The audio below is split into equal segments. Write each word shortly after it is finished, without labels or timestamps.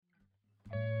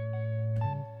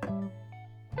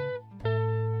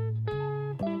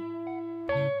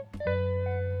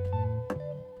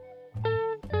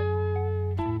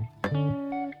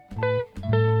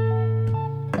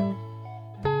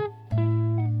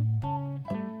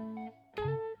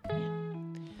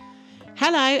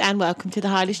Hello and welcome to the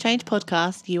Highly Strange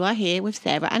podcast. You are here with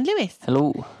Sarah and Lewis.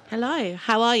 Hello. Hello.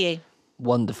 How are you?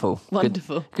 Wonderful.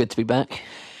 Wonderful. Good to be back.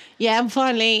 Yeah, I'm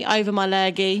finally over my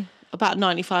lurgy. About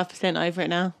 95% over it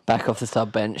now. Back off the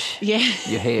sub bench. Yeah.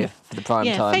 You're here for the prime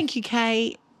time. Thank you,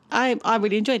 Kate. I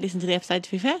really enjoyed listening to the episode, to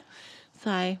be fair.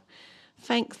 So,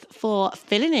 thanks for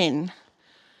filling in.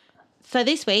 So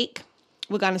this week,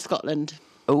 we're going to Scotland.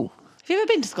 Oh. Have you ever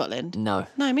been to Scotland? No.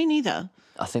 No, me neither.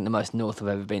 I think the most north I've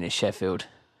ever been is Sheffield.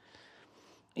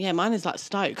 Yeah, mine is like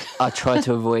Stoke. I try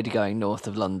to avoid going north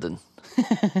of London.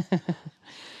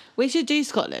 We should do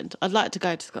Scotland. I'd like to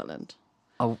go to Scotland.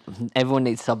 Oh, everyone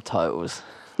needs subtitles.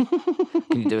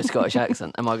 Can you do a Scottish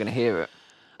accent? Am I going to hear it?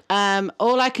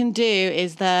 All I can do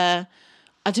is I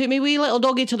took my wee little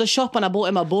doggy to the shop and I bought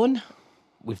him a bun.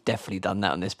 We've definitely done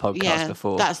that on this podcast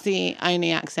before. That's the only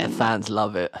The accent fans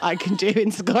love it. I can do in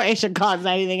Scottish. I can't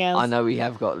say anything else. I know we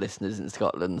have got listeners in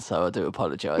Scotland, so I do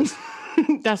apologise.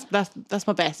 That's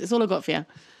my best. It's all I've got for you.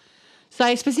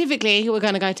 So specifically, we're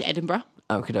going to go to Edinburgh.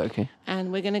 Okie dokie.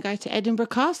 And we're going to go to Edinburgh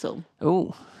Castle.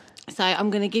 Oh. So I'm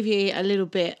going to give you a little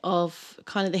bit of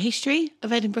kind of the history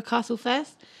of Edinburgh Castle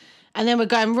first. And then we're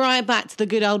going right back to the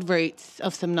good old roots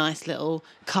of some nice little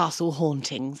castle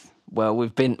hauntings. Well,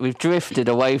 we've drifted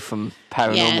away from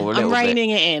paranormal a little bit. I'm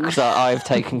reining it in. Because I've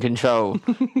taken control.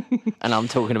 And I'm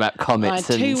talking about comets.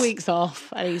 I had 2 weeks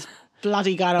off and he's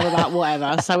bloody going on about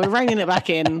whatever. So we're reining it back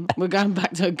in. We're going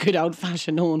back to a good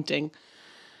old-fashioned haunting.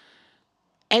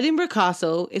 Edinburgh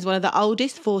Castle is one of the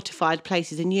oldest fortified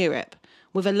places in Europe,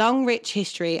 with a long, rich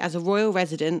history as a royal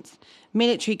residence,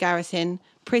 military garrison,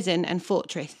 prison and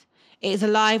fortress. It is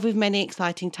alive with many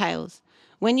exciting tales.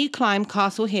 When you climb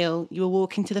Castle Hill, you will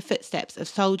walk into the footsteps of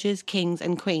soldiers, kings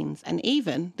and queens, and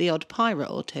even the odd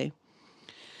pirate or two.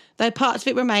 Though parts of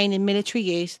it remain in military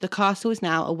use, the castle is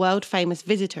now a world-famous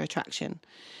visitor attraction.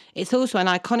 It's also an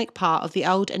iconic part of the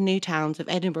old and new towns of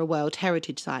Edinburgh World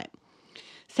Heritage Site.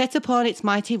 Set upon its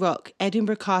mighty rock,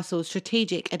 Edinburgh Castle's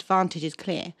strategic advantage is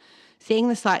clear. Seeing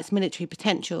the site's military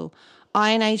potential,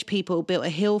 Iron Age people built a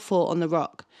hill fort on the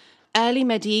rock. Early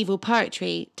medieval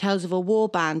poetry tells of a war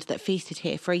band that feasted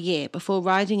here for a year before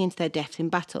riding into their deaths in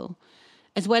battle.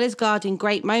 As well as guarding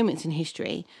great moments in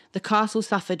history, the castle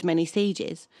suffered many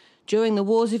sieges. During the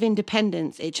Wars of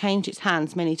Independence, it changed its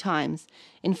hands many times.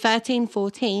 In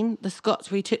 1314, the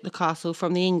Scots retook the castle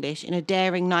from the English in a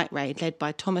daring night raid led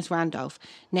by Thomas Randolph,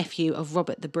 nephew of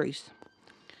Robert the Bruce.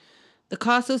 The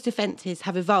castle's defences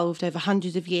have evolved over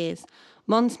hundreds of years.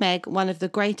 Mons Meg, one of the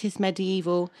greatest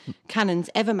medieval cannons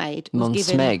ever made, was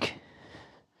given...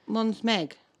 Mons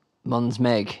Meg? Mons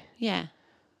Meg. Yeah.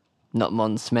 Not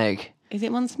Mons Meg. Is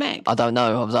it Mons Meg? I don't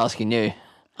know. I was asking you.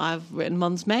 I've written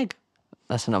Mons Meg.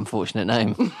 That's an unfortunate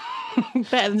name.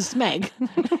 Better than Smeg.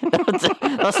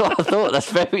 That's what I thought.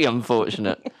 That's very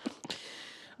unfortunate.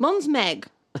 Mons Meg.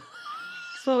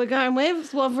 That's what we're going with.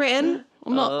 That's what I've written.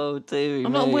 I'm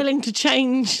not willing to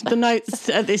change the notes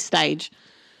at this stage.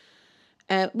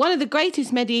 One of the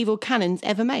greatest medieval cannons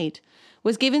ever made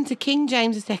was given to King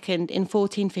James II in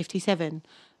 1457.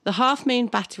 The Half Moon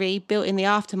Battery, built in the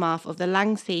aftermath of the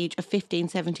Lang Siege of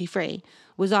 1573,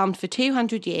 was armed for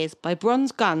 200 years by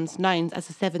bronze guns known as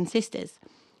the Seven Sisters.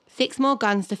 6 more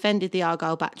guns defended the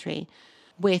Argyle Battery,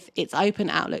 with its open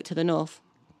outlook to the north.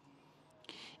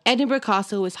 Edinburgh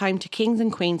Castle was home to kings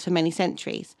and queens for many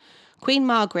centuries. Queen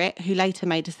Margaret, who later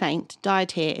made a saint,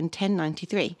 died here in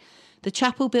 1093. The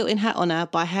chapel built in her honour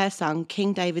by her son,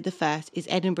 King David I, is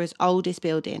Edinburgh's oldest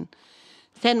building.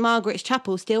 St Margaret's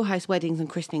Chapel still hosts weddings and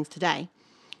christenings today.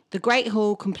 The Great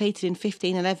Hall, completed in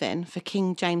 1511 for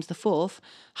King James IV,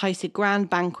 hosted grand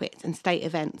banquets and state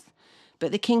events,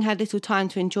 but the king had little time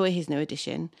to enjoy his new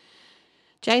addition.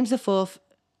 James IV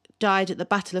died at the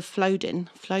Battle of Flodden.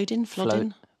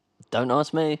 Flodden? Don't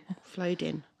ask me.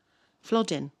 Flodden.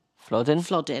 Flodden? Flodden.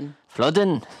 Flodden.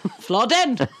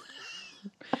 Flodden!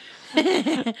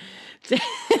 I've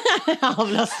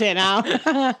lost it now.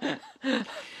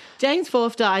 James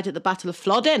IV died at the Battle of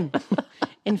Flodden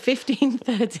in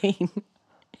 1513,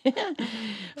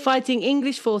 fighting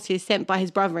English forces sent by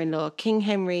his brother-in-law, King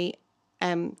Henry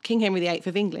VIII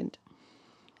of England.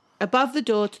 Above the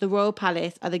door to the royal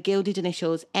palace are the gilded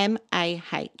initials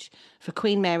M.A.H. for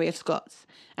Queen Mary of Scots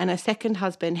and her second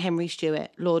husband, Henry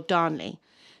Stuart, Lord Darnley.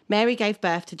 Mary gave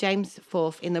birth to James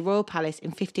IV in the royal palace in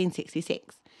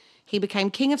 1566. He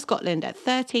became King of Scotland at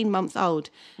 13 months old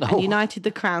and united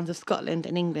the crowns of Scotland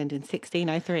and England in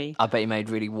 1603. I bet he made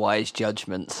really wise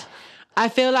judgments. I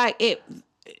feel like it...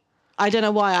 I don't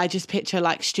know why I just picture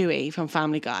like Stewie from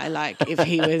Family Guy, like if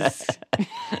he was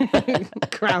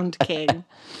crowned king.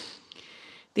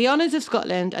 The Honours of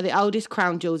Scotland are the oldest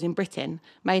crown jewels in Britain,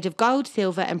 made of gold,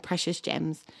 silver and precious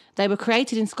gems. They were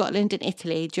created in Scotland and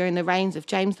Italy during the reigns of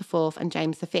James IV and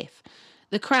James V.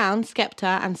 The crown, sceptre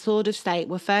and sword of state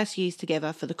were first used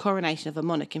together for the coronation of a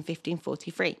monarch in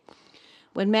 1543.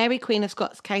 When Mary, Queen of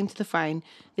Scots, came to the throne,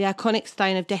 the iconic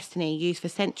Stone of Destiny used for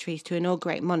centuries to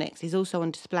inaugurate monarchs is also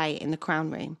on display in the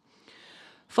Crown Room.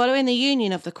 Following the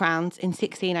union of the crowns in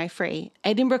 1603,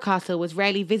 Edinburgh Castle was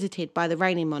rarely visited by the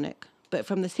reigning monarch, but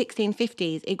from the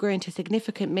 1650s it grew into a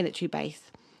significant military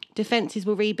base. Defences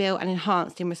were rebuilt and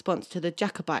enhanced in response to the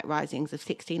Jacobite risings of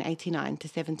 1689 to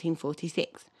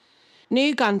 1746.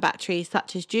 New gun batteries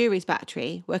such as Jury's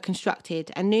Battery were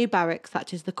constructed and new barracks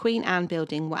such as the Queen Anne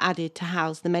building were added to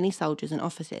house the many soldiers and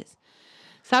officers.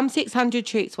 Some 600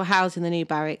 troops were housed in the new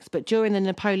barracks, but during the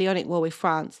Napoleonic War with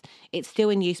France, it's still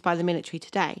in use by the military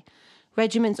today.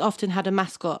 Regiments often had a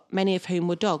mascot, many of whom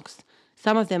were dogs.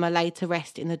 Some of them are laid to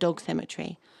rest in the dog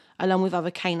cemetery, along with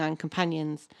other canine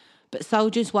companions. But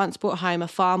soldiers once brought home a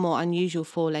far more unusual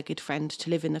four-legged friend to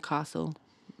live in the castle.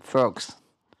 Frogs.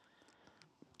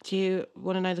 Do you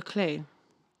want to know the clue?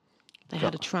 They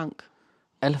had a trunk.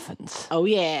 Elephants. Oh,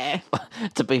 yeah.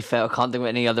 To be fair, I can't think of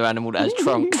any other animal that has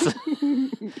trunks.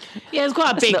 Yeah, it's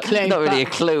quite a big clue. Not really a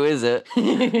clue, is it?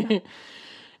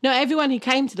 Not everyone who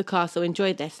came to the castle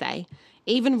enjoyed their stay.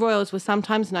 Even royals were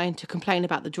sometimes known to complain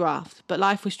about the draft, but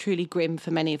life was truly grim for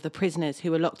many of the prisoners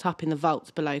who were locked up in the vaults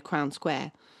below Crown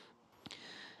Square.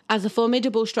 As a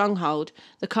formidable stronghold,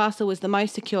 the castle was the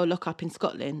most secure lockup in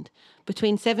Scotland.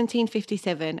 Between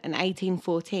 1757 and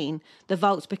 1814, the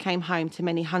vaults became home to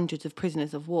many hundreds of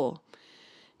prisoners of war.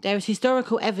 There is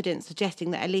historical evidence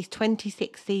suggesting that at least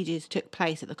 26 sieges took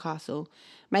place at the castle,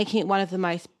 making it one of the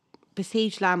most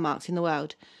besieged landmarks in the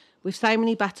world. With so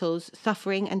many battles,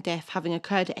 suffering and death having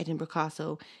occurred at Edinburgh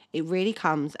Castle, it really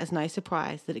comes as no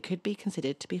surprise that it could be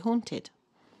considered to be haunted.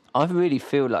 I really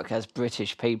feel like as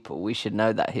British people, we should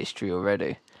know that history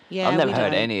already. Yeah, I've never we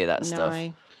heard don't. any of that stuff.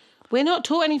 No. We're not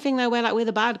taught anything though. We're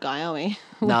the bad guy, are we?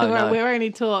 No, no. We're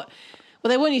only taught. Well,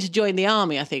 they want you to join the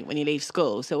army, I think, when you leave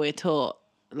school. So we're taught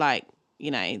like, you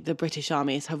know, the British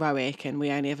army is heroic and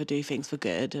we only ever do things for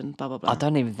good and blah blah blah. I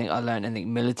don't even think I learned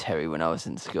anything military when I was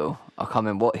in school. I can't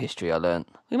remember what history I learnt.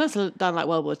 We must have done like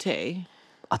World War II.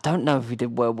 I don't know if we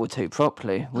did World War II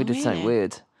properly. We did something really?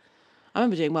 weird. I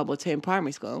remember doing World War II in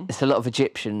primary school. It's a lot of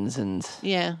Egyptians and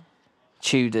Yeah.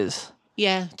 Tudors.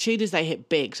 Yeah, Tudors, they hit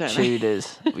big, don't they?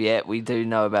 Tudors. Yeah, we do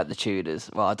know about the Tudors.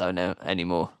 Well, I don't know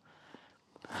anymore.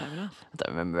 Fair enough. I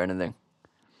don't remember anything.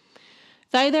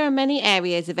 Though there are many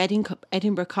areas of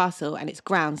Edinburgh Castle and its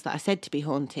grounds that are said to be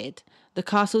haunted, the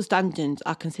castle's dungeons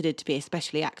are considered to be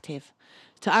especially active.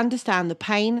 To understand the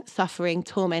pain, suffering,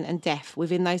 torment and death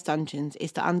within those dungeons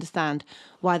is to understand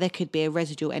why there could be a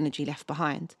residual energy left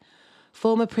behind.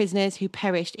 Former prisoners who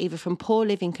perished either from poor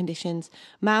living conditions,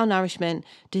 malnourishment,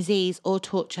 disease or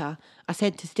torture are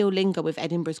said to still linger with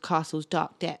Edinburgh's castle's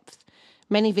dark depths.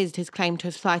 Many visitors claim to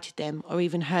have sighted them or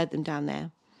even heard them down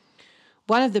there.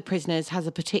 One of the prisoners has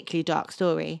a particularly dark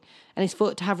story and is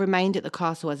thought to have remained at the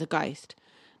castle as a ghost.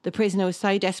 The prisoner was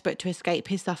so desperate to escape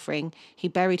his suffering, he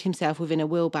buried himself within a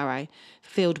wheelbarrow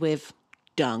filled with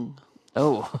dung.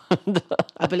 Oh.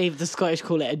 I believe the Scottish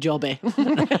call it a jobby.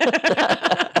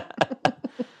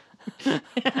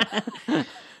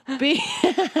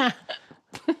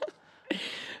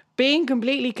 Being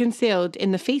completely concealed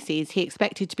in the feces, he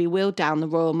expected to be wheeled down the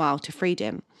Royal Mile to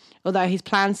freedom. Although his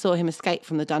plans saw him escape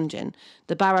from the dungeon,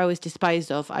 the barrow was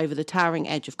disposed of over the towering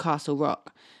edge of Castle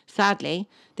Rock. Sadly,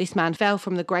 this man fell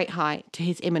from the great height to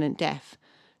his imminent death.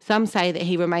 Some say that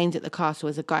he remains at the castle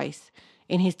as a ghost.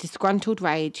 In his disgruntled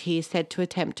rage, he is said to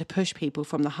attempt to push people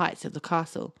from the heights of the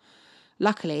castle.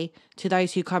 Luckily, to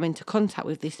those who come into contact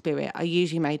with this spirit are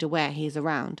usually made aware he is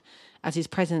around, as his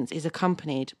presence is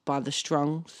accompanied by the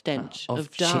strong stench of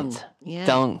dung. Shit. Yeah.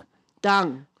 Dung.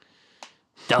 Dung.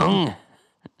 Dung.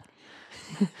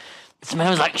 It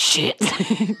smells like shit.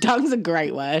 Dung's a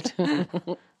great word.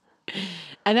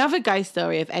 Another ghost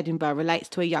story of Edinburgh relates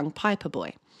to a young piper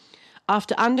boy.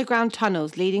 After underground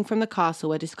tunnels leading from the castle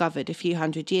were discovered a few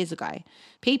hundred years ago,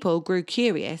 people grew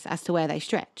curious as to where they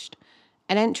stretched.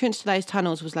 An entrance to those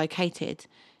tunnels was located,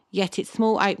 yet its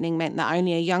small opening meant that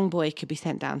only a young boy could be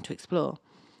sent down to explore.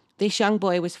 This young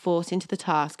boy was forced into the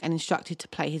task and instructed to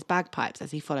play his bagpipes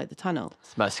as he followed the tunnel.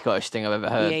 It's the most Scottish thing I've ever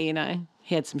heard. Yeah, you know,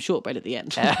 he had some shortbread at the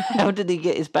end. How did he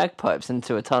get his bagpipes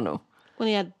into a tunnel? Well,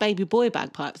 he had baby boy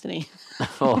bagpipes, didn't he?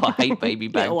 Oh, I hate baby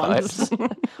Little bagpipes.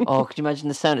 Oh, could you imagine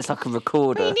the sound? It's like a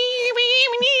recorder.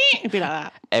 It'd be like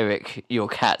that. Eric, your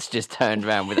cat's just turned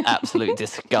around with absolute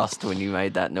disgust when you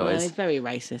made that Well, noise. he's very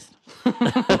racist.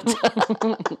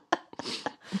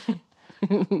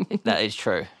 That is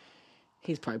true.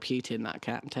 He's pro Putin, that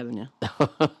cat, I'm telling you.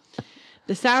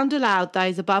 The sound allowed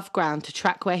those above ground to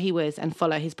track where he was and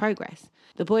follow his progress.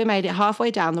 The boy made it halfway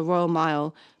down the Royal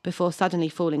Mile before suddenly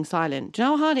falling silent. Do you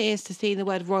know how hard it is to see the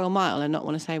word Royal Mile and not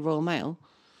want to say Royal Mail?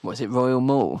 What's it, Royal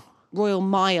Mall? Royal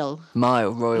Mile.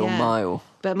 Royal Yeah. Mile.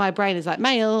 But my brain is like,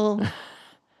 mail.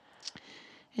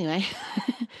 Anyway.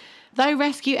 Though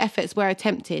rescue efforts were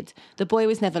attempted, the boy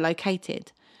was never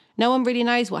located. No one really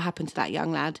knows what happened to that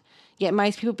young lad, yet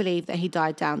most people believe that he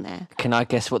died down there. Can I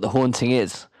guess what the haunting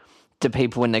is? Do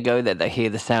people, when they go there, they hear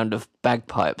the sound of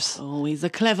bagpipes? Oh, he's a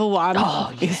clever one.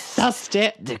 Oh, He's yes. sussed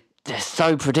it. They're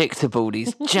so predictable,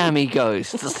 these jammy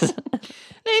ghosts.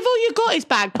 If all you got is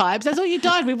bagpipes, that's all you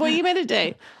died with, what are you meant to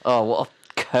do? Oh, what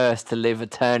a curse to live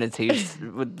eternities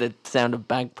with the sound of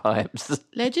bagpipes.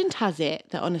 Legend has it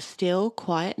that on a still,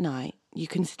 quiet night, you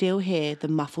can still hear the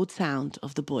muffled sound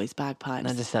of the boys' bagpipes.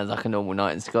 That just sounds like a normal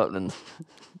night in Scotland.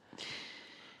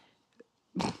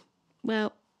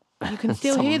 Well, you can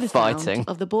still hear the Someone sound fighting.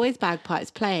 of the boy's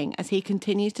bagpipes playing as he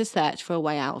continues to search for a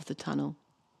way out of the tunnel.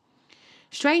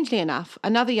 Strangely enough,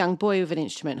 another young boy with an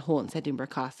instrument haunts Edinburgh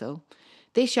Castle.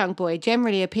 This young boy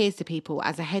generally appears to people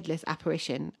as a headless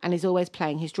apparition and is always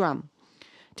playing his drum.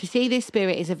 To see this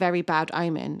spirit is a very bad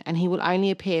omen, and he will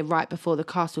only appear right before the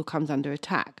castle comes under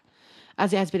attack.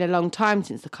 As it has been a long time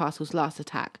since the castle's last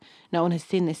attack, no one has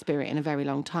seen this spirit in a very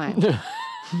long time.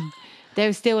 There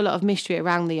is still a lot of mystery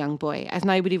around the young boy, as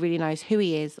nobody really knows who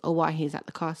he is or why he is at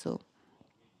the castle.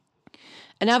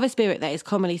 Another spirit that is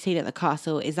commonly seen at the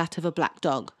castle is that of a black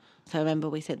dog. So remember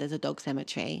we said there's a dog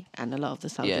cemetery and a lot of the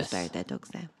soldiers Yes. buried their dogs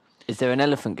there. Is there an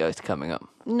elephant ghost coming up?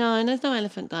 No, there's no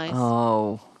elephant, guys.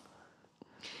 Oh,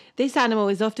 This animal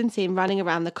is often seen running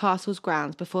around the castle's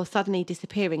grounds before suddenly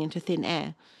disappearing into thin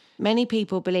air. Many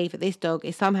people believe that this dog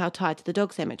is somehow tied to the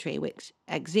dog cemetery which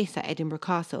exists at Edinburgh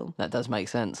Castle. that does make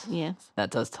sense. Yes. That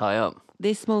does tie up.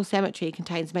 This small cemetery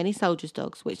contains many soldiers'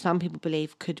 dogs, which some people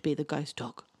believe could be the ghost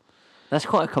dog. That's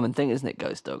quite a common thing, isn't it,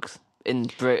 ghost dogs? In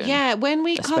Britain. Yeah, when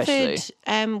we especially.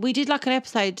 covered, we did like an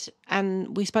episode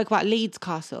and we spoke about Leeds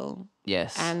Castle.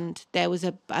 Yes. And there was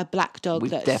a black dog We've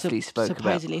that definitely spoke about-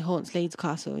 supposedly haunts Leeds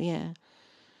Castle, yeah.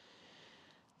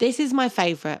 This is my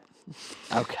favourite.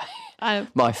 Okay. I-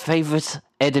 My favourite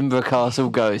Edinburgh Castle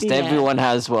ghost. Yeah. Everyone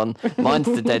has one. Mine's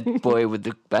the dead boy with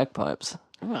the bagpipes.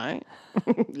 All right.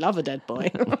 Love a dead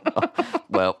boy.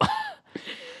 Well,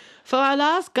 For our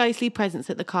last ghostly presence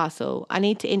at the castle, I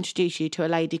need to introduce you to a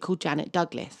lady called Janet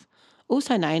Douglas,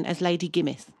 also known as Lady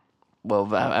Gimmis.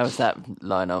 how's that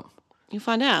line up? You'll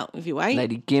find out if you wait.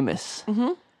 Lady Gimmis.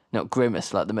 Mm-hmm. Not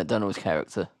Grimace, like the McDonald's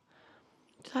character.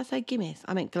 Did I say Gimmis?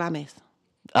 I meant Glamis.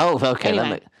 Oh, okay.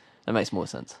 Anyway. That makes more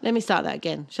sense. Let me start that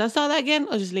again. Shall I start that again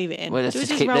or just leave it in? Well, let's Do we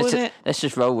just just roll with it? let's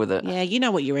just roll with it. Yeah, you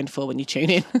know what you're in for when you tune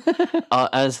in.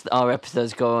 As our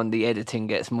episodes go on, the editing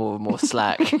gets more and more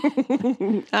slack.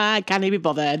 I can't be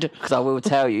bothered. Because I will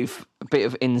tell you a bit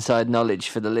of inside knowledge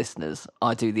for the listeners.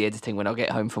 I do the editing when I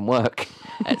get home from work.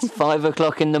 It's 5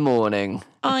 o'clock in the morning.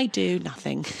 I do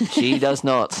nothing. She does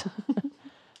not.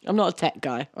 I'm not a tech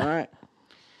guy, all right?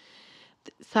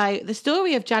 So, the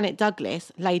story of Janet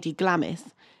Douglas, Lady Glamis,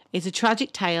 is a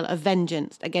tragic tale of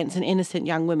vengeance against an innocent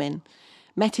young woman,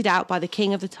 meted out by the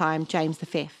king of the time, James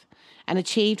V, and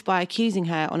achieved by accusing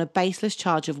her on a baseless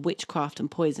charge of witchcraft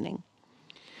and poisoning.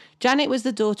 Janet was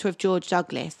the daughter of George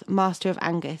Douglas, Master of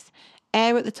Angus,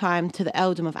 heir at the time to the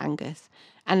earldom of Angus,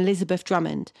 and Elizabeth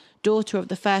Drummond, daughter of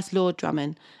the first Lord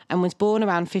Drummond, and was born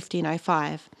around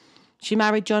 1505. She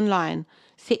married John Lyon,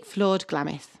 6th Lord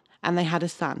Glamis, and they had a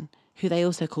son, who they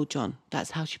also called John. That's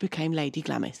how she became Lady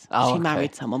Glamis. Oh, she okay.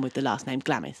 married someone with the last name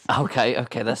Glamis. Okay.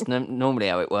 That's normally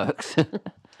how it works.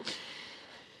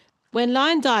 When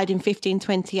Lyon died in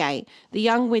 1528, the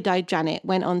young widowed Janet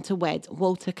went on to wed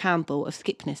Walter Campbell of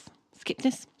Skipness.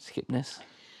 Skipness? Skipness.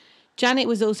 Janet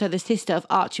was also the sister of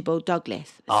Archibald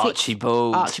Douglas.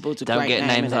 Archibald. Archibald's a Don't great get name,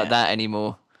 names isn't like it? that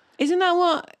anymore. Isn't that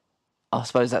what? I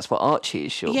suppose that's what Archie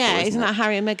is short Yeah, for, isn't it? that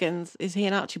Harry and Meghan's? Is he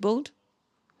an Archibald?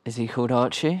 Is he called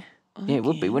Archie? Yeah, it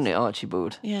would be, wouldn't it,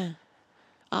 Archibald? Yeah.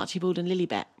 Archibald and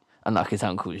Lilibet. Unlike his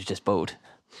uncle, who's just bald.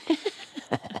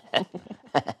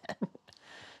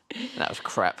 That was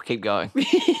crap. Keep going.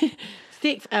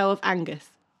 6th Earl of Angus.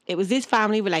 It was this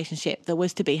family relationship that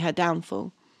was to be her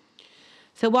downfall.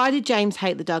 So why did James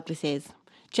hate the Douglases?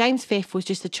 James V was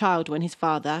just a child when his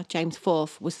father, James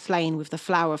IV, was slain with the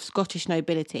flower of Scottish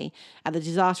nobility at the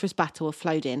disastrous Battle of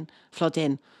Flodden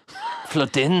Floodin.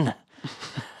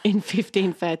 in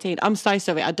 1513. I'm so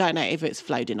sorry, I don't know if it's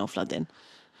Flodden or Flodden.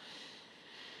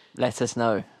 Let us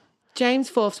know.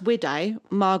 James IV's widow,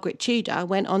 Margaret Tudor,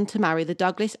 went on to marry the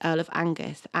Douglas Earl of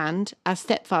Angus, and, as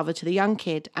stepfather to the young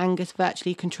kid, Angus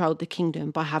virtually controlled the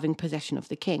kingdom by having possession of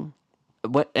the king.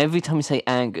 Every time you say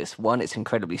Angus, one, it's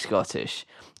incredibly Scottish.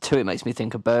 Two, it makes me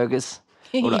think of burgers.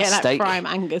 Or like Like steak. prime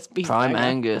Angus beef Prime burger.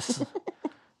 Angus.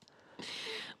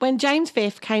 When James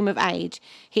V came of age,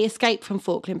 he escaped from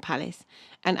Falkland Palace,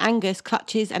 and Angus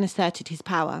clutches and asserted his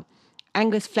power.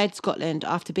 Angus fled Scotland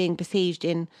after being besieged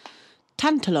in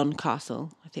Tantallon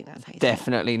Castle. I think that's how you say it.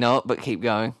 Definitely not, but keep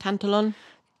going. Tantallon.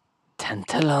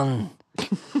 Tantalon. You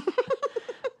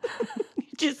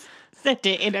just said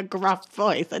it in a gruff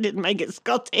voice. I didn't make it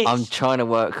Scottish. I'm trying to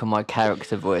work on my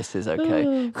character voices,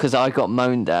 okay? Because I got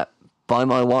moaned at by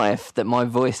my wife that my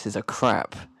voices are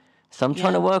crap. So I'm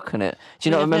trying to work on it. Do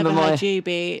you not I've remember never my heard you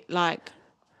be like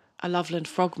a Loveland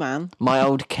Frogman.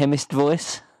 old chemist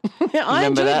voice? I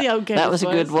Remember enjoyed that? the old That was a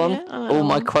Chemist good voice. one. Yeah, I like All that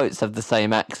my one. quotes have the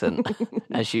same accent,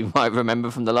 as you might remember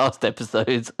from the last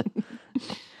episode.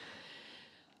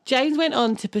 James went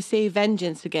on to pursue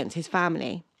vengeance against his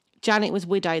family. Janet was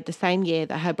widowed the same year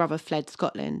that her brother fled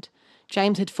Scotland.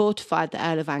 James had fortified the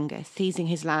Earl of Angus, seizing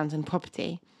his lands and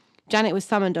property. Janet was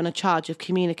summoned on a charge of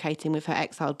communicating with her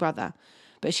exiled brother,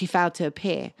 but she failed to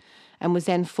appear and was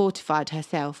then fortified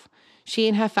herself. She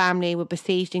and her family were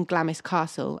besieged in Glamis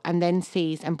Castle and then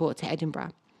seized and brought to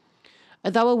Edinburgh.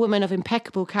 Although a woman of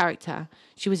impeccable character,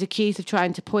 she was accused of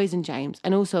trying to poison James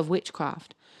and also of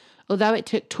witchcraft. Although it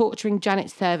took torturing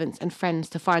Janet's servants and friends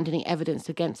to find any evidence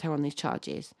against her on these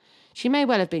charges. She may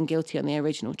well have been guilty on the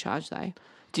original charge, though.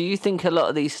 Do you think a lot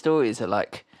of these stories are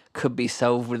like, could be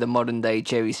solved with a modern day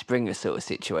Jerry Springer sort of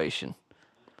situation?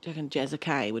 Do you reckon Jezza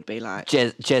Kay would be like...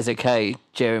 Jezza Kay,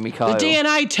 Jeremy Kyle. The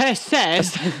DNA test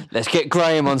says... Let's get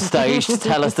Graham on stage to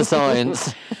tell us the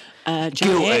science. Janet,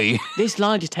 Guilty. This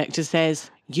lie detector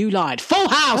says you lied. Full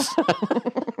house!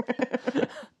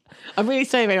 I'm really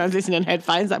sorry if anyone's listening on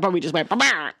headphones. That probably just went...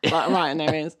 like, right in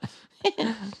their ears.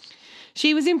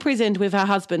 She was imprisoned with her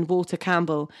husband, Walter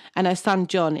Campbell, and her son,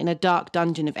 John, in a dark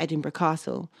dungeon of Edinburgh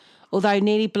Castle. Although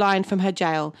nearly blind from her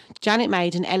jail, Janet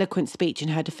made an eloquent speech in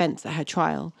her defence at her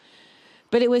trial.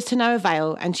 But it was to no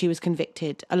avail, and she was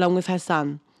convicted, along with her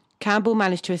son. Campbell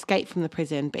managed to escape from the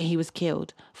prison, but he was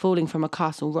killed, falling from a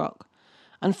castle rock.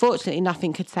 Unfortunately,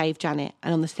 nothing could save Janet,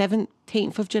 and on the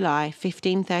 17th of July,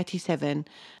 1537,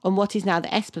 on what is now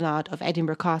the esplanade of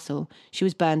Edinburgh Castle, she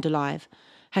was burned alive.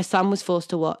 Her son was forced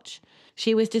to watch.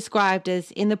 She was described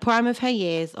as in the prime of her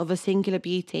years, of a singular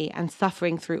beauty and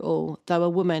suffering through all, though a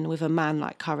woman with a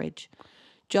man-like courage.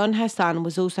 John, her son,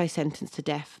 was also sentenced to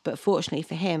death, but fortunately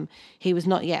for him, he was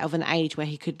not yet of an age where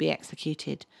he could be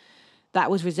executed. That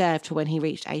was reserved for when he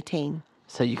reached 18.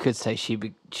 So you could say she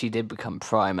did become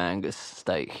prime Angus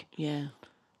steak. Yeah.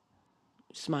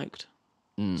 Smoked.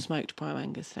 Smoked prime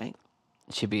Angus steak.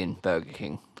 She'd be in Burger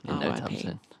King in no time R.I.P.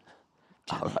 soon.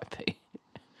 R.I.P.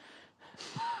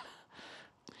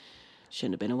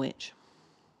 Shouldn't have been a witch.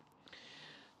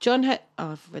 John had...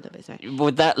 Oh, I've read that bit, sorry.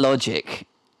 With that logic,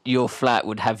 your flat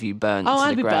would have you burnt Oh, to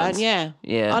I'd the be ground. burnt, yeah.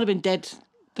 Yeah. I'd have been dead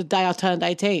the day I turned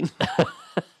 18.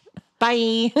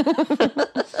 Bye.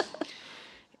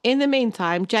 In the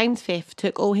meantime, James V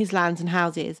took all his lands and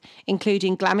houses,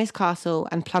 including Glamis Castle,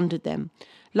 and plundered them.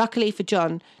 Luckily for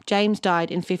John, James died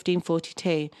in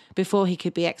 1542 before he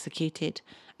could be executed,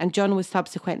 and John was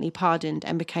subsequently pardoned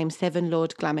and became Seven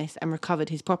Lord Glamis and recovered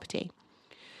his property.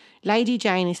 Lady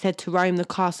Jane is said to roam the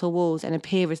castle walls and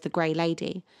appear as the Grey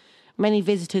Lady. Many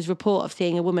visitors report of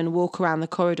seeing a woman walk around the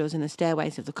corridors and the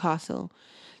stairways of the castle.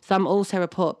 Some also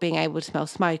report being able to smell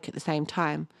smoke at the same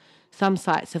time. Some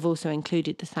sites have also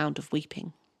included the sound of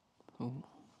weeping. Ooh.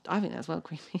 I think that's well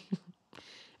creepy.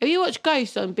 Have you watched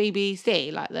Ghost on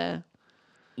BBC? Like the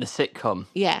sitcom?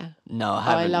 Yeah. No, I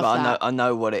haven't. love but that. I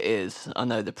know what it is. I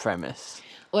know the premise.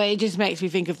 Well, it just makes me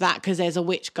think of that because there's a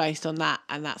witch ghost on that,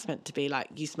 and that's meant to be like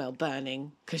you smell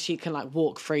burning because she can like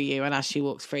walk through you, and as she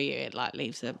walks through you, it like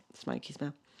leaves a smoky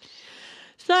smell.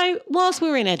 So whilst we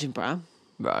were in Edinburgh,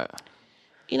 Right.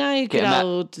 you know, good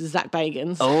old Zach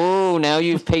Bagans. Oh, now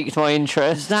you've piqued my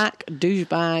interest. Zach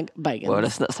douchebag Bagans. Well,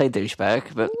 let's not say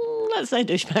douchebag, but Let's say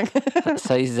douchebag. let's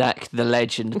say Zach the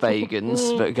legend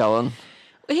Bagans. But go on.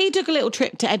 He took a little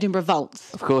trip to Edinburgh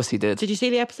Vaults. Of course he did. Did you see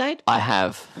the episode? I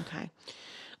have. Okay.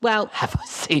 Well, Have I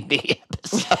seen the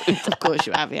episode? of course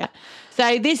you have, yeah.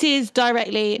 So this is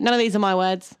directly, none of these are my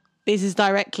words. This is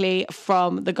directly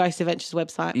from the Ghost Adventures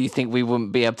website. You think we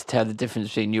wouldn't be able to tell the difference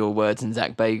between your words and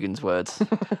Zach Bagan's words?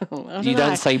 You know.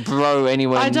 don't say bro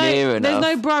anywhere near enough.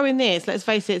 There's no bro in this. Let's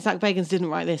face it, Zach Bagans didn't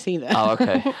write this either. Oh,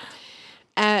 okay.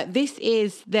 This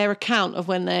is their account of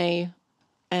when they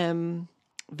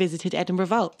visited Edinburgh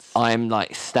Vaults? I'm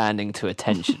like standing to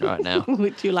attention right now.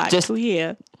 Would you like Just- to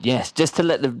hear? Yes, just to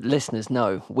let the listeners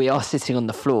know, we are sitting on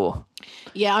the floor.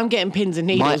 Yeah, I'm getting pins and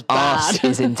My needles arse bad.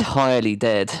 is entirely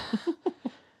dead.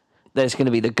 There's going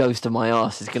to be the ghost of my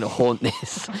arse is going to haunt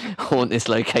this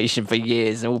location for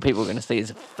years, and all people are going to see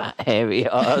is a fat, hairy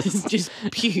arse. Just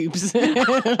pubes.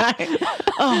 Like,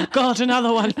 oh, God,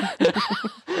 another one.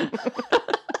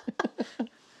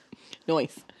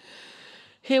 Nice.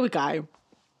 Here we go.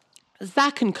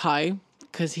 Zach and Co,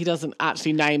 because he doesn't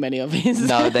actually name any of his.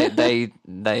 No,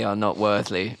 they are not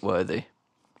worthy.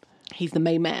 He's the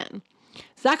main man.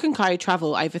 Zach and Co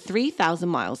travel over 3,000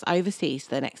 miles overseas to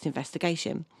their next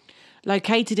investigation.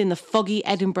 Located in the foggy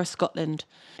Edinburgh, Scotland,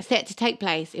 set to take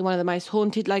place in one of the most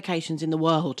haunted locations in the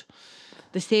world.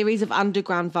 The series of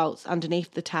underground vaults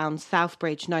underneath the town's South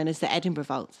Bridge, known as the Edinburgh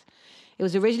Vaults. It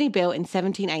was originally built in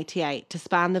 1788 to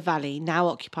span the valley now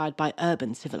occupied by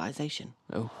urban civilization.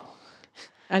 Oh.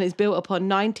 And it's built upon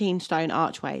 19 stone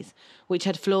archways, which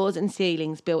had floors and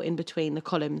ceilings built in between the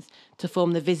columns to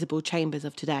form the visible chambers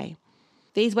of today.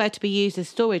 These were to be used as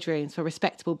storage rooms for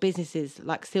respectable businesses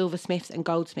like silversmiths and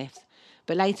goldsmiths,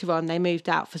 but later on they moved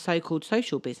out for so-called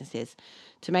social businesses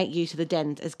to make use of the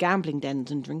dens as gambling dens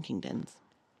and drinking dens.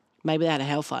 Maybe they had a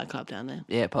Hellfire Club down there.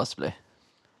 Yeah, possibly.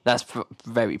 That's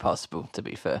very possible, to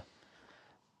be fair.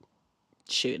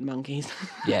 Shooting monkeys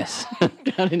Yes.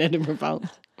 down in Edinburgh Vault.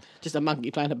 Just a monkey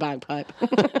playing a bagpipe.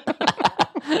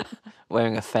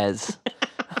 Wearing a fez,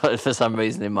 for some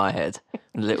reason in my head.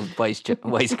 A little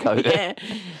waistcoat. Yeah.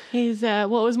 He's, what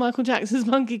was Michael Jackson's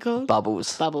monkey called?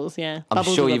 Bubbles. Bubbles, yeah. I'm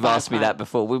Bubbles sure with a you've asked me that bagpipe.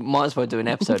 before. We might as well do an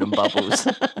episode on Bubbles.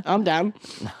 I'm down.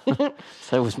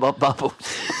 So was my Bubbles.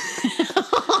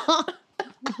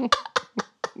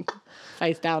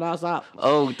 Face down, ass up.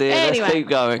 Oh dear, Anyway. let's keep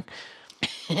going.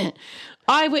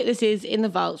 Eyewitnesses in the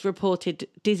vaults reported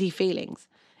dizzy feelings.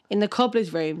 In the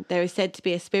cobbler's room, there is said to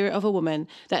be a spirit of a woman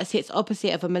that sits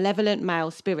opposite of a malevolent male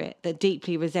spirit that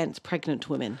deeply resents pregnant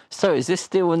women. So is this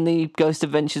still on the Ghost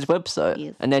Adventures website?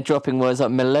 Yes. And they're dropping words like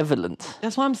malevolent.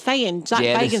 That's what I'm saying. Zach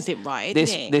Yeah, Bagans it right, This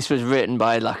isn't it? this was written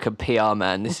by like a PR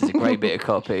man. This is a great bit of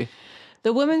copy.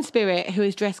 The woman spirit, who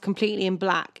is dressed completely in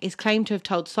black, is claimed to have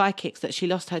told psychics that she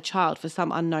lost her child for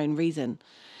some unknown reason.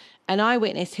 An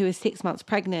eyewitness who was 6 months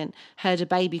pregnant heard a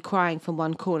baby crying from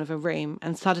one corner of a room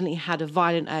and suddenly had a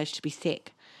violent urge to be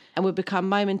sick and would become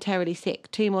momentarily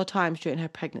sick 2 more times during her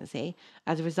pregnancy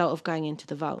as a result of going into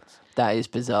the vaults. That is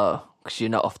bizarre because you're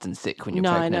not often sick when you're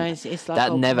No, pregnant. no, it's like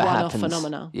that a never one-off happens.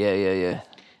 phenomena. Yeah.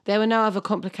 There were no other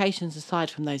complications aside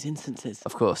from those instances.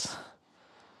 Of course.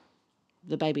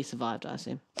 The baby survived, I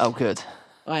assume. Oh, good.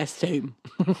 I assume.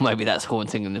 Maybe that's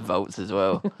haunting in the vaults as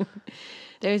well.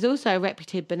 There is also a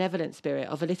reputed benevolent spirit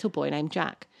of a little boy named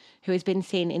Jack, who has been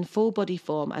seen in full body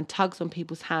form and tugs on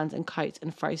people's hands and coats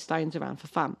and throws stones around for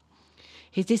fun.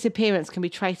 His disappearance can be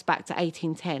traced back to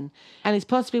 1810 and is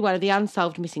possibly one of the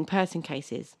unsolved missing person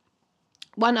cases.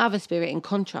 One other spirit, in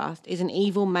contrast, is an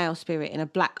evil male spirit in a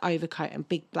black overcoat and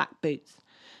big black boots,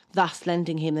 thus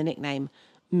lending him the nickname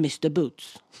Mr.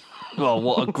 Boots. Oh,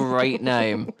 what a great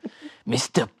name.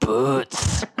 Mr.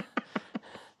 Boots.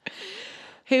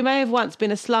 Who may have once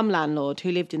been a slum landlord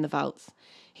who lived in the vaults.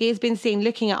 He has been seen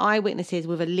looking at eyewitnesses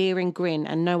with a leering grin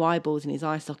and no eyeballs in his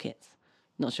eye sockets.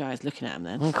 Not sure I was looking at him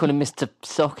then. I'm calling Mr.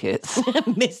 Sockets.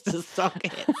 Mr.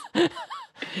 Sockets.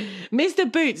 Mr.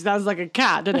 Boots sounds like a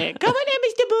cat, doesn't it? Come on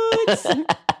in, Mr.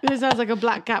 Boots. It sounds like a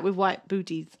black cat with white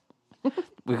booties.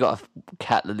 We've got a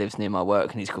cat that lives near my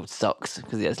work and he's called Socks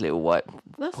because he has little white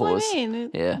That's paws. what I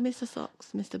mean. Yeah. Mr.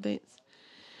 Socks, Mr. Boots.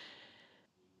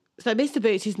 So Mr.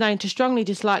 Boots is known to strongly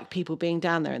dislike people being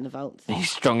down there in the vaults. He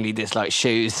strongly dislikes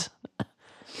shoes.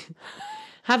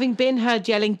 Having been heard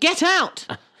yelling, "Get out!"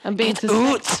 and being Get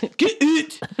out! Get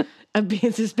out! And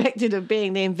being suspected of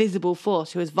being the invisible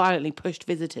force who has violently pushed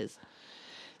visitors.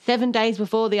 7 days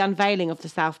before the unveiling of the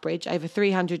South Bridge, over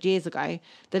 300 years ago,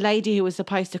 the lady who was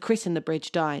supposed to christen the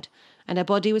bridge died, and her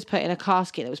body was put in a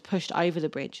casket that was pushed over the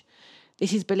bridge.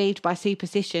 This is believed by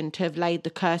superstition to have laid the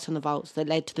curse on the vaults that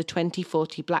led to the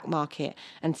 2040 black market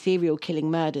and serial killing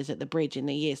murders at the bridge in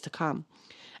the years to come,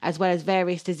 as well as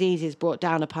various diseases brought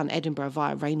down upon Edinburgh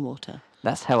via rainwater.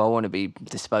 That's how I want to be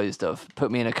disposed of. Put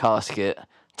me in a casket,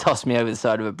 toss me over the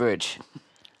side of a bridge.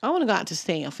 I want to go out to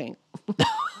sea, I think. I want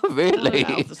to Really?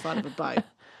 go out the side of a boat.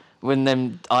 When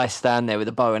then I stand there with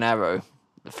a bow and arrow,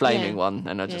 the flaming one,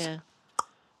 and I just Yeah.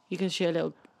 You can shoot a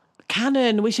little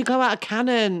cannon. We should go out a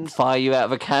cannon. fire you out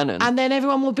of a cannon. And then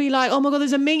everyone will be like, oh my God,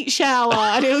 there's a meat shower.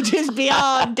 And it'll just be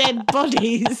our dead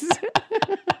bodies.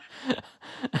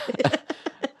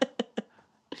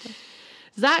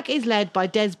 Zach is led by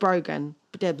Des Brogan.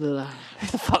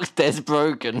 fuck's Des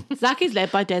Brogan? Zach is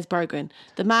led by Des Brogan,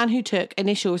 the man who took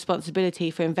initial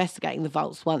responsibility for investigating the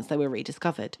vaults once they were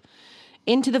rediscovered.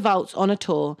 Into the vaults on a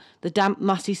tour, the damp,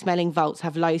 musty-smelling vaults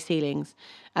have low ceilings,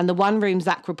 and the one room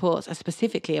Zach reports a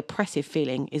specifically oppressive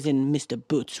feeling is in Mr.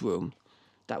 Boots' room.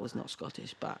 That was not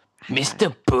Scottish, but...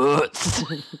 Mr. Boots.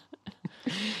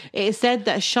 It is said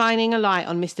that shining a light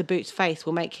on Mr. Boots' face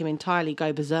will make him entirely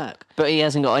go berserk. But he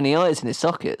hasn't got any eyes in his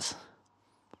sockets.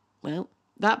 Well,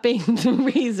 that being the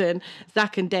reason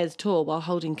Zach and Des tour while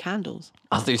holding candles.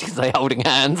 I thought you were going to say holding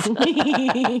hands.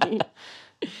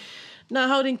 No,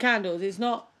 holding candles. It's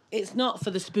not for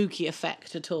the spooky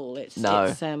effect at all. It's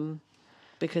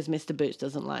because Mr. Boots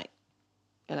doesn't like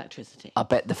electricity. I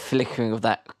bet the flickering of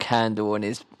that candle on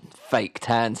his fake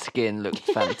tan skin looked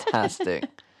fantastic.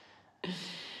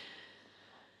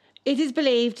 It is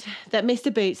believed that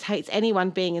Mr. Boots hates anyone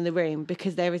being in the room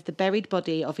because there is the buried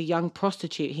body of a young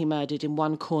prostitute he murdered in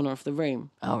one corner of the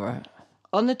room. All right.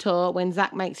 On the tour, when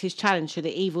Zach makes his challenge to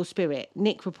the evil spirit,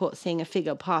 Nick reports seeing a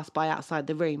figure pass by outside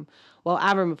the room, while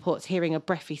Aaron reports hearing a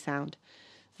breathy sound.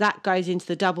 Zach goes into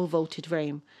the double-vaulted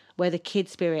room, where the kid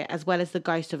spirit as well as the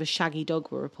ghost of a shaggy dog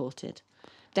were reported.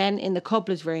 Then, in the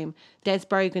cobbler's room, Des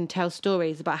Brogan tells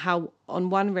stories about how, on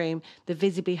one room, the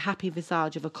visibly happy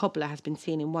visage of a cobbler has been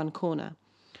seen in one corner,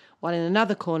 while in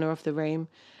another corner of the room,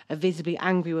 a visibly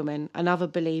angry woman, another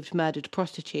believed murdered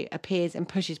prostitute, appears and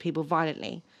pushes people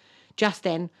violently. Just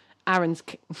then, Aaron's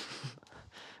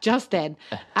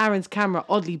camera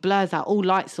oddly blurs out all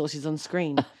light sources on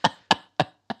screen,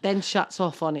 then shuts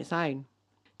off on its own.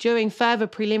 During further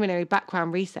preliminary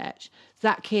background research,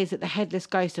 Zach hears that the headless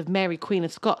ghost of Mary Queen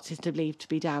of Scots is believed to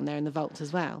be down there in the vaults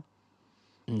as well.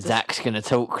 And Zach's going to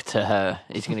talk to her.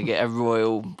 He's going to get a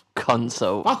royal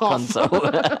consult.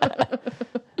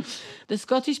 The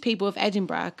Scottish people of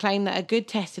Edinburgh claim that a good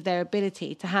test of their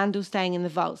ability to handle staying in the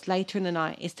vaults later in the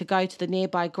night is to go to the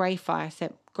nearby Greyfriars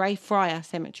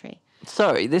Cemetery.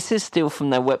 Sorry, this is still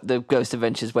from the Ghost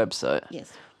Adventures website.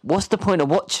 Yes. What's the point of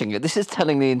watching it? This is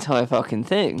telling the entire fucking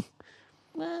thing.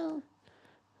 Well,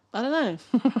 I don't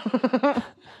know.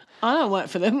 I don't work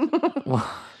for them.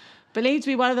 Believed to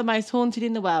be one of the most haunted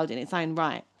in the world in its own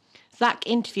right. Zach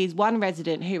interviews one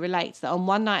resident who relates that on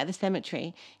one night at the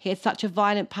cemetery, he had such a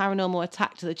violent paranormal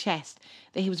attack to the chest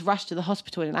that he was rushed to the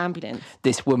hospital in an ambulance.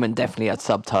 This woman definitely had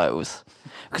subtitles.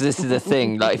 Because this is the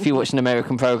thing, like if you watch an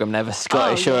American programme and they have a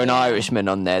Scottish or an Irishman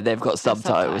on there, they've got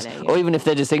subtitles. Or even if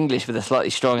they're just English with a slightly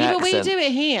strong accent. But we do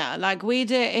it here. Like we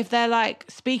do it if they're like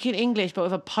speaking English but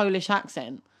with a Polish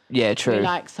accent. Yeah, true. We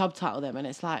like subtitle them and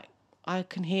it's like, I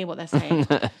can hear what they're saying.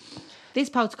 This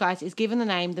poltergeist is given the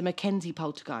name the Mackenzie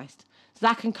poltergeist.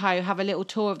 Zach and co have a little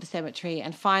tour of the cemetery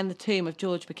and find the tomb of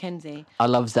George Mackenzie. I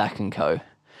love Zach and co.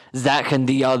 Zach and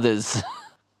the others.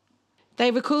 They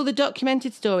recall the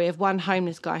documented story of one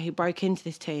homeless guy who broke into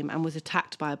this tomb and was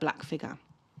attacked by a black figure.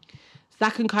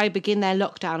 Zach and co begin their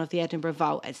lockdown of the Edinburgh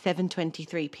Vault at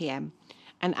 7:23 p.m.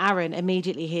 and Aaron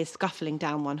immediately hears scuffling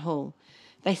down one hall.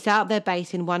 They set up their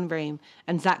base in one room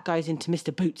and Zach goes into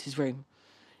Mr. Boots' room.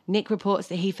 Nick reports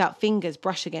that he felt fingers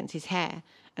brush against his hair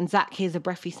and Zach hears a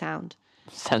breathy sound.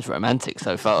 Sounds romantic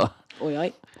so far. Oi,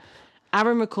 oi.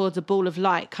 Aaron records a ball of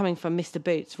light coming from Mr.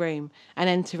 Boots' room and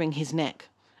entering his neck.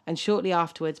 And shortly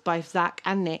afterwards, both Zach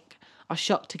and Nick are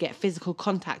shocked to get physical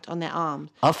contact on their arms.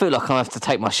 I feel like I have to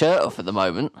take my shirt off at the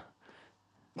moment.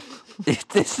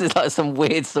 This is like some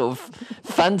weird sort of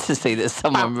fantasy that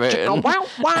someone written. Wow,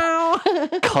 wow.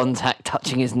 Contact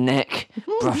touching his neck,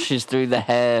 brushes through the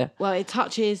hair. Well, it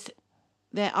touches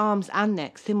their arms and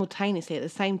neck simultaneously at the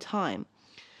same time.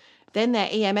 Then their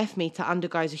EMF meter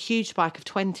undergoes a huge spike of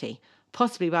 20,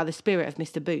 possibly by the spirit of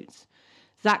Mr. Boots.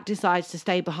 Zach decides to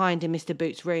stay behind in Mr.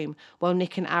 Boots' room while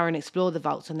Nick and Aaron explore the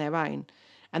vaults on their own,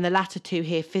 and the latter two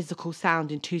hear physical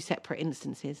sound in two separate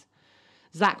instances.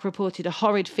 Zach reported a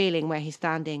horrid feeling where he's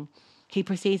standing. He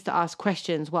proceeds to ask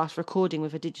questions whilst recording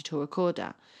with a digital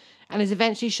recorder, and is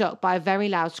eventually shocked by a very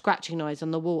loud scratching noise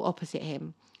on the wall opposite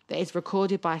him that is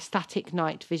recorded by a static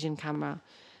night vision camera.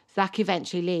 Zach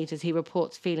eventually leaves as he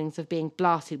reports feelings of being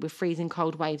blasted with freezing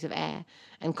cold waves of air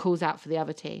and calls out for the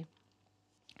other two.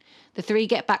 The three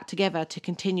get back together to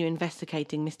continue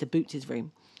investigating Mr. Boots'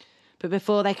 room. But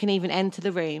before they can even enter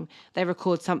the room, they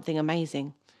record something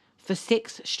amazing. For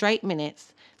 6 straight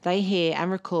minutes, they hear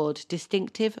and record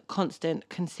distinctive, constant,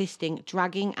 consisting,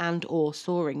 dragging and or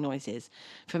soaring noises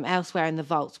from elsewhere in the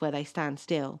vaults where they stand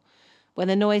still. When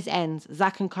the noise ends,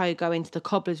 Zach and co go into the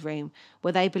cobbler's room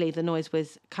where they believe the noise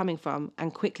was coming from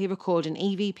and quickly record an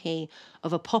EVP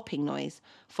of a popping noise,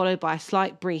 followed by a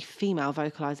slight brief female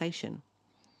vocalisation.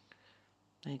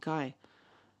 There you go.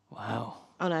 Wow.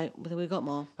 Oh no, we got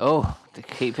more. Oh, to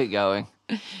keep it going.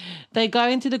 They go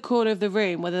into the corner of the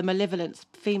room where the malevolent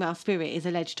female spirit is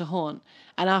alleged to haunt,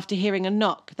 and after hearing a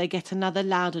knock, they get another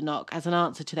louder knock as an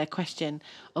answer to their question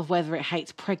of whether it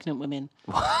hates pregnant women.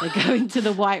 They go into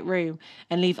the white room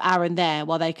and leave Aaron there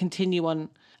while they continue on.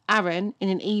 Aaron, in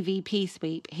an EVP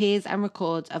sweep, hears and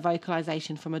records a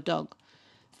vocalisation from a dog.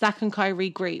 Zach and Kai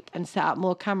regroup and set up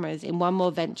more cameras in one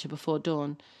more venture before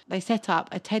dawn. They set up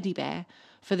a teddy bear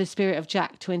for the spirit of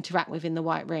Jack to interact with in the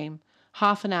white room.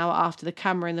 Half an hour after the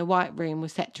camera in the white room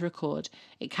was set to record,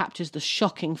 it captures the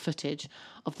shocking footage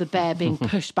of the bear being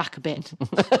pushed back a bit,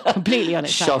 completely on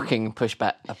its own. Shocking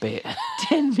pushback a bit.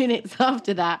 10 minutes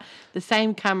after that, the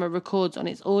same camera records on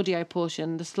its audio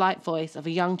portion the slight voice of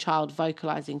a young child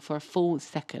vocalising for a full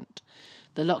second.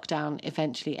 The lockdown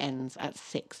eventually ends at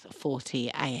 6:40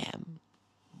 a.m.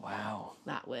 Wow.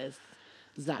 That was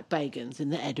Zach Bagans in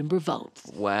the Edinburgh Vaults.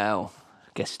 Wow.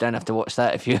 Guess you don't have to watch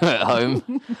that if you're at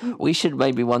home. We should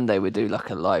maybe one day do like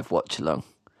a live watch along.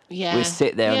 Yeah. We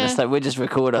sit there on the sofa. We'll just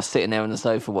record us sitting there on the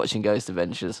sofa watching Ghost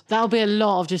Adventures. That'll be a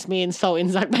lot of just me insulting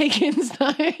Zach Bagans,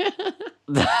 though.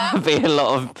 That'll be a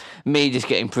lot of me just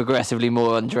getting progressively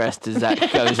more undressed as that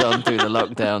goes on through the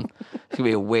lockdown. It's going to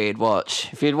be a weird watch.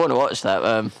 If you'd want to watch that,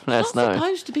 let us know. It's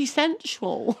supposed to be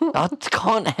sensual. I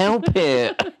can't help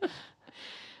it.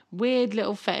 Weird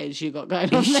little fetish you got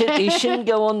going on there. He shouldn't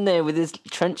go on there with his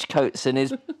trench coats and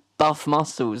his buff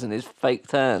muscles and his fake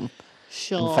tan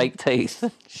Sure. and fake teeth.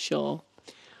 Sure.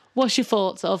 What's your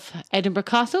thoughts of Edinburgh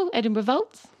Castle, Edinburgh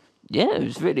Vaults? Yeah, it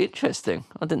was really interesting.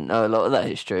 I didn't know a lot of that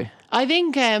history. I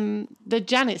think the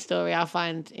Janet story I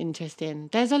find interesting.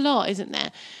 There's a lot, isn't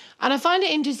there? And I find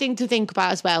it interesting to think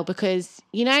about as well because,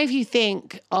 you know, if you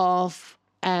think of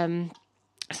someone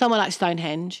like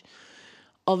Stonehenge,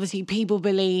 obviously people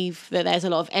believe that there's a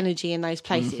lot of energy in those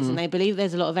places and they believe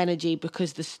there's a lot of energy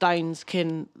because the stones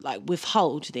can like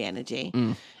withhold the energy.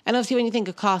 And obviously when you think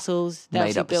of castles, they're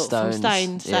Made obviously up built from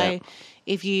stone. stones, yeah. So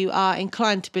if you are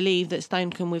inclined to believe that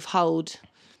stone can withhold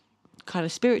kind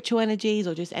of spiritual energies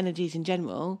or just energies in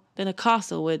general, then a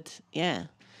castle would,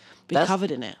 be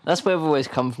covered in it. That's where I've always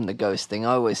come from, the ghost thing.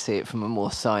 I always see it from a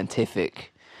more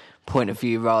scientific point of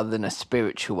view rather than a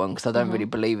spiritual one, because I don't really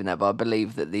believe in that, but I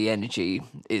believe that the energy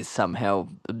is somehow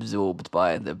absorbed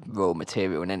by the raw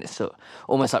material and then it's sort of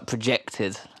almost like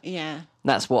projected. Yeah.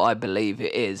 That's what I believe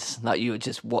it is. Like you're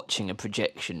just watching a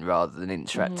projection rather than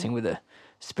interacting with a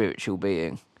spiritual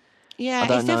being. Yeah,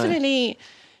 don't it's know. definitely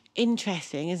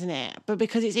interesting, isn't it? But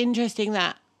because it's interesting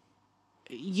that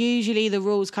usually the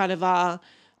rules kind of are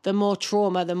the more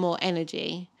trauma, the more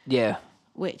energy, Yeah.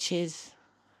 which is,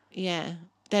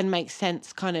 then makes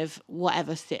sense kind of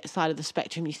whatever side of the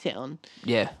spectrum you sit on.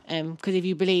 Yeah. Because if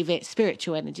you believe it's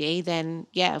spiritual energy, then,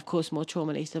 of course, more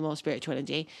trauma leads to more spiritual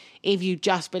energy. If you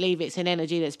just believe it's an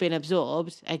energy that's been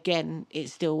absorbed, again, it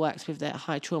still works with that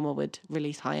high trauma would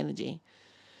release high energy.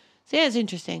 So, it's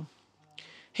interesting.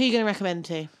 Who are you going to recommend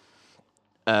to?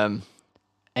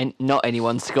 And not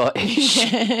anyone Scottish.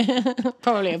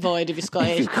 Probably avoid if you're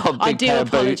Scottish. You've got a big I do pair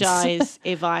of boots. apologise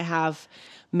if I have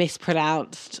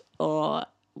mispronounced or...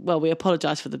 Well, we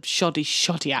apologise for the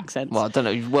shoddy accents. Well, I don't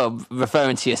know. Well,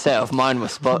 referring to yourself, mine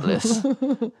was spotless.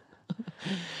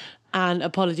 And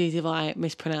apologies if I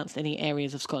mispronounced any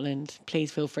areas of Scotland.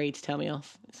 Please feel free to tell me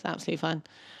off. It's absolutely fine.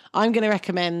 I'm going to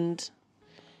recommend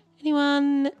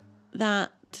anyone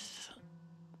that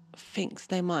thinks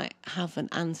they might have an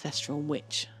ancestral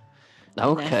witch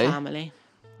in their family.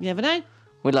 You never know.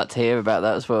 We'd like to hear about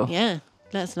that as well. Yeah,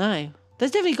 let us know.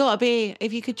 There's definitely got to be,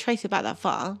 if you could trace it back that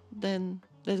far, then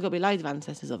there's got to be loads of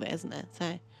ancestors of it, isn't there?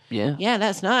 So, Yeah. let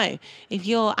us know. If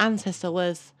your ancestor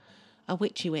was a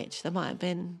witchy witch that might have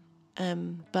been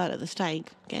burnt at the stake,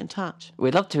 get in touch.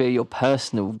 We'd love to hear your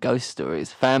personal ghost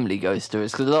stories, family ghost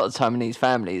stories, because a lot of the time in these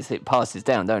families, it passes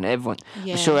down, don't it? Everyone,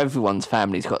 Yeah. I'm sure everyone's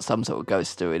family's got some sort of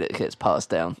ghost story that gets passed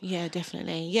down. Yeah,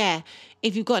 definitely. Yeah.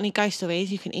 If you've got any ghost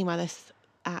stories, you can email us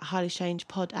at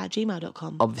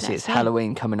highlystrangepod@gmail.com. Obviously, Let it's us know.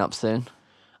 Halloween coming up soon.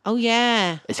 Oh,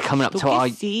 yeah. It's coming up to Spooky our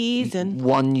season.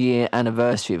 1 year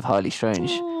anniversary of Highly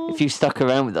Strange. If you've stuck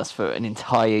around with us for an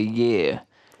entire year,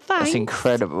 Thanks. that's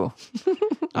incredible.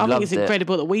 I think Loved it's it.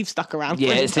 incredible that we've stuck around Yeah,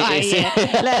 for an it's- entire it's-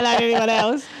 year, let alone anyone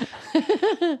else.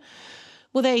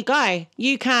 Well, there you go.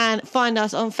 You can find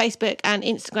us on Facebook and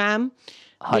Instagram.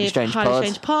 Highly with Strange Highly Pod.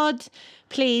 Strange Pod.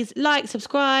 Please like,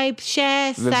 subscribe, share,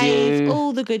 Review. save,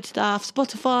 all the good stuff.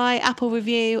 Spotify, Apple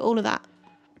review, all of that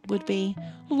would be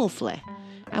lovely.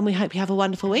 And we hope you have a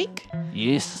wonderful week.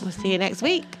 Yes. We'll see you next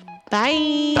week.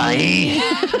 Bye. Bye.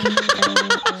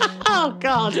 Oh,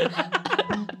 God.